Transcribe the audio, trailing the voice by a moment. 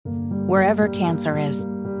Wherever cancer is,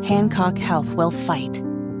 Hancock Health will fight.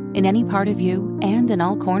 In any part of you and in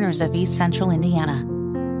all corners of East Central Indiana.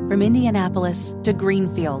 From Indianapolis to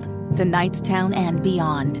Greenfield to Knightstown and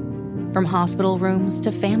beyond. From hospital rooms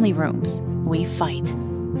to family rooms, we fight.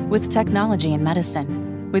 With technology and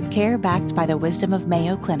medicine, with care backed by the wisdom of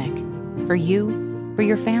Mayo Clinic. For you, for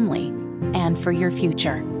your family, and for your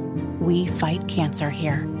future. We fight cancer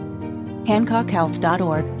here.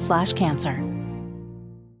 HancockHealth.org/cancer.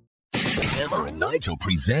 Hammer and Nigel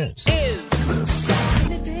presents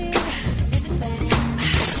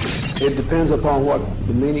It depends upon what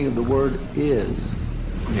the meaning of the word is.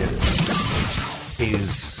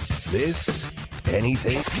 Is this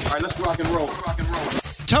anything? All right, let's rock and roll.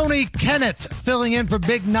 Tony Kennett filling in for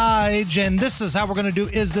Big Nige, and this is how we're going to do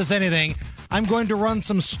Is This Anything? I'm going to run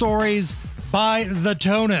some stories by the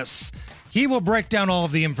Tonus. He will break down all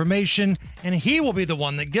of the information, and he will be the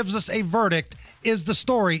one that gives us a verdict. Is the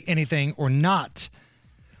story anything or not?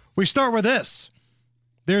 We start with this.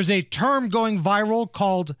 There's a term going viral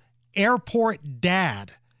called airport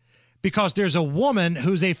dad, because there's a woman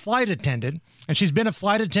who's a flight attendant, and she's been a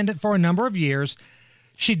flight attendant for a number of years.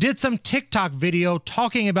 She did some TikTok video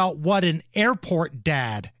talking about what an airport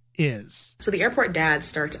dad is. So the airport dad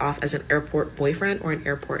starts off as an airport boyfriend or an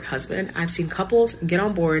airport husband. I've seen couples get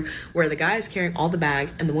on board where the guy is carrying all the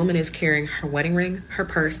bags and the woman is carrying her wedding ring, her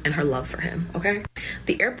purse, and her love for him, okay?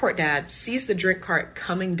 The airport dad sees the drink cart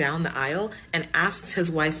coming down the aisle and asks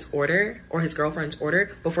his wife's order or his girlfriend's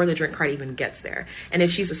order before the drink cart even gets there. And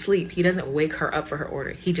if she's asleep, he doesn't wake her up for her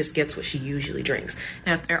order. He just gets what she usually drinks.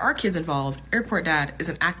 Now, if there are kids involved, airport dad is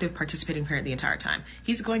an active participating parent the entire time.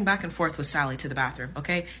 He's going back and forth with Sally to the bathroom,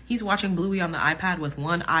 okay? He's watching Bluey on the iPad with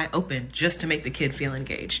one eye open just to make the kid feel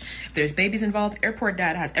engaged. If there's babies involved, airport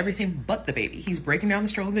dad has everything but the baby. He's breaking down the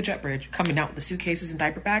stroller of the jet bridge, coming down with the suitcases and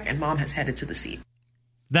diaper bag, and mom has headed to the seat.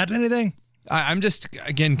 That anything? I'm just,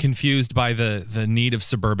 again, confused by the need of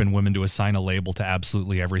suburban women to assign a label to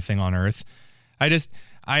absolutely everything on earth. I just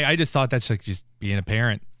thought that's like just being a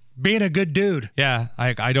parent. Being a good dude. Yeah,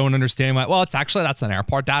 I don't understand why. Well, that's an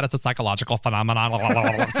airport dad. It's a psychological phenomenon.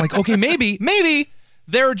 It's like, okay, maybe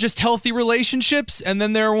there are just healthy relationships, and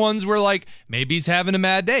then there are ones where, like, maybe he's having a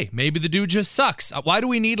mad day. Maybe the dude just sucks. Why do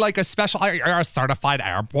we need, like, a special, you're a certified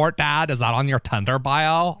airport dad? Is that on your Tinder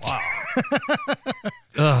bio?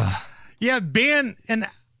 Yeah, being an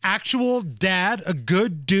actual dad, a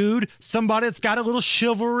good dude, somebody that's got a little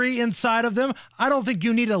chivalry inside of them, I don't think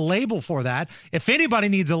you need a label for that. If anybody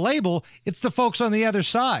needs a label, it's the folks on the other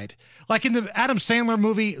side. Like in the Adam Sandler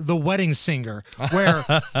movie, The Wedding Singer, where,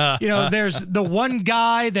 there's the one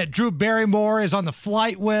guy that Drew Barrymore is on the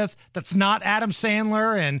flight with that's not Adam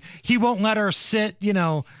Sandler, and he won't let her sit,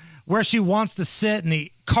 where she wants to sit, and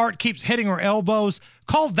the cart keeps hitting her elbows.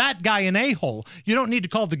 Call that guy an a-hole. You don't need to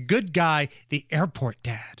call the good guy the airport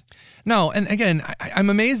dad. No, and again, I'm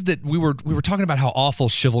amazed that we were talking about how awful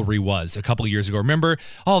chivalry was a couple of years ago. Remember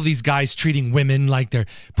all these guys treating women like they're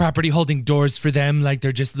property, holding doors for them, like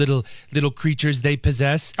they're just little creatures they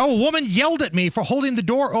possess. Oh, a woman yelled at me for holding the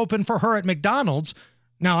door open for her at McDonald's.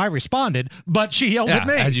 Now, I responded, but she yelled at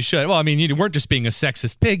me. As you should. Well, I mean, you weren't just being a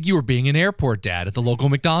sexist pig. You were being an airport dad at the local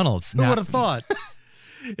McDonald's. Who would have thought?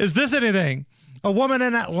 Is this anything? A woman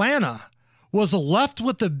in Atlanta was left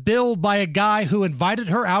with the bill by a guy who invited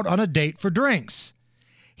her out on a date for drinks.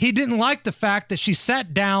 He didn't like the fact that she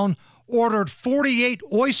sat down, ordered 48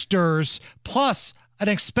 oysters, plus an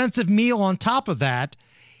expensive meal on top of that.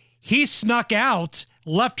 He snuck out,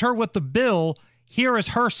 left her with the bill. Here is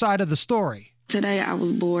her side of the story. Today I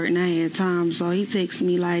was bored and I had time, so he texted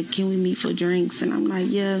me like, can we meet for drinks? And I'm like,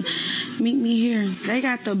 yeah, meet me here. They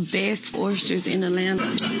got the best oysters in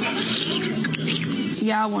Atlanta.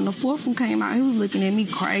 Y'all, when the fourth one came out, he was looking at me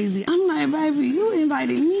crazy. I'm like, baby, you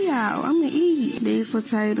invited me out. I'm gonna eat these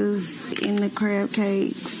potatoes and the crab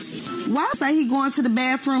cakes. Why say he going to the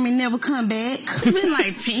bathroom and never come back? It's been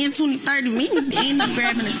like 10, 20, 30 minutes. He ended up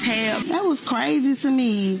grabbing a tab. That was crazy to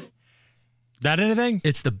me. That anything?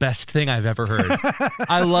 It's the best thing I've ever heard.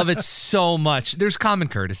 I love it so much. There's common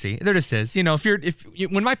courtesy. There just is.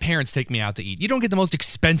 When my parents take me out to eat, you don't get the most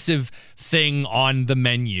expensive thing on the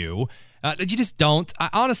menu. You just don't.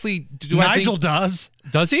 Honestly, Nigel does.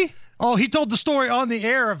 Does he? Oh, he told the story on the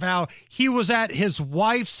air of how he was at his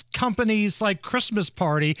wife's company's Christmas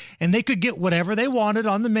party and they could get whatever they wanted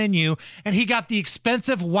on the menu. And he got the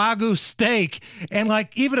expensive Wagyu steak. And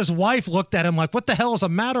even his wife looked at him like, what the hell is the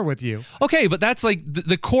matter with you? Okay, but that's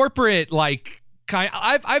the corporate,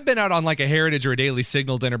 I've been out on a Heritage or a Daily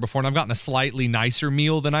Signal dinner before and I've gotten a slightly nicer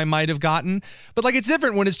meal than I might have gotten. But it's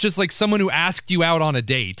different when it's just someone who asked you out on a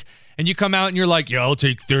date. and you come out and you're like, yeah, I'll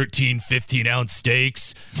take 13, 15-ounce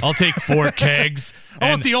steaks. I'll take 4 kegs. I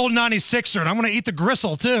want the old 96er, and I'm going to eat the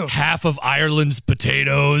gristle, too. Half of Ireland's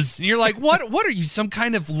potatoes. And you're like, what are you, some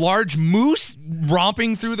kind of large moose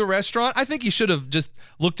romping through the restaurant? I think you should have just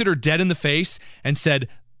looked at her dead in the face and said,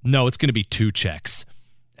 no, it's going to be 2 checks.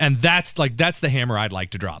 And that's the hammer I'd like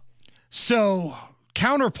to drop. So,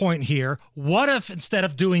 counterpoint here, what if instead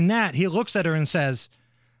of doing that, he looks at her and says,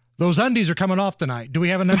 those undies are coming off tonight. Do we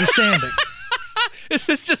have an understanding? Is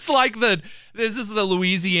this just like this is the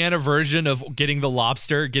Louisiana version of getting the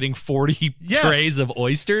lobster, getting 40 trays of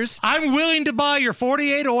oysters? I'm willing to buy your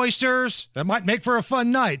 48 oysters. That might make for a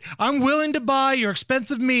fun night. I'm willing to buy your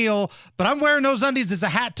expensive meal, but I'm wearing those undies as a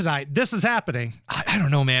hat tonight. This is happening. I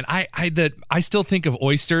don't know, man. I still think of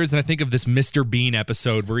oysters, and I think of this Mr. Bean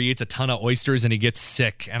episode where he eats a ton of oysters and he gets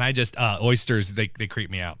sick. And I just, oysters, they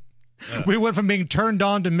creep me out. We went from being turned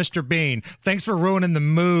on to Mr. Bean. Thanks for ruining the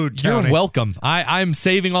mood, Tony. You're welcome. I'm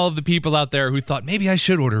saving all of the people out there who thought maybe I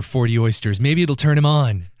should order 40 oysters. Maybe it'll turn him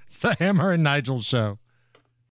on. It's the Hammer and Nigel Show.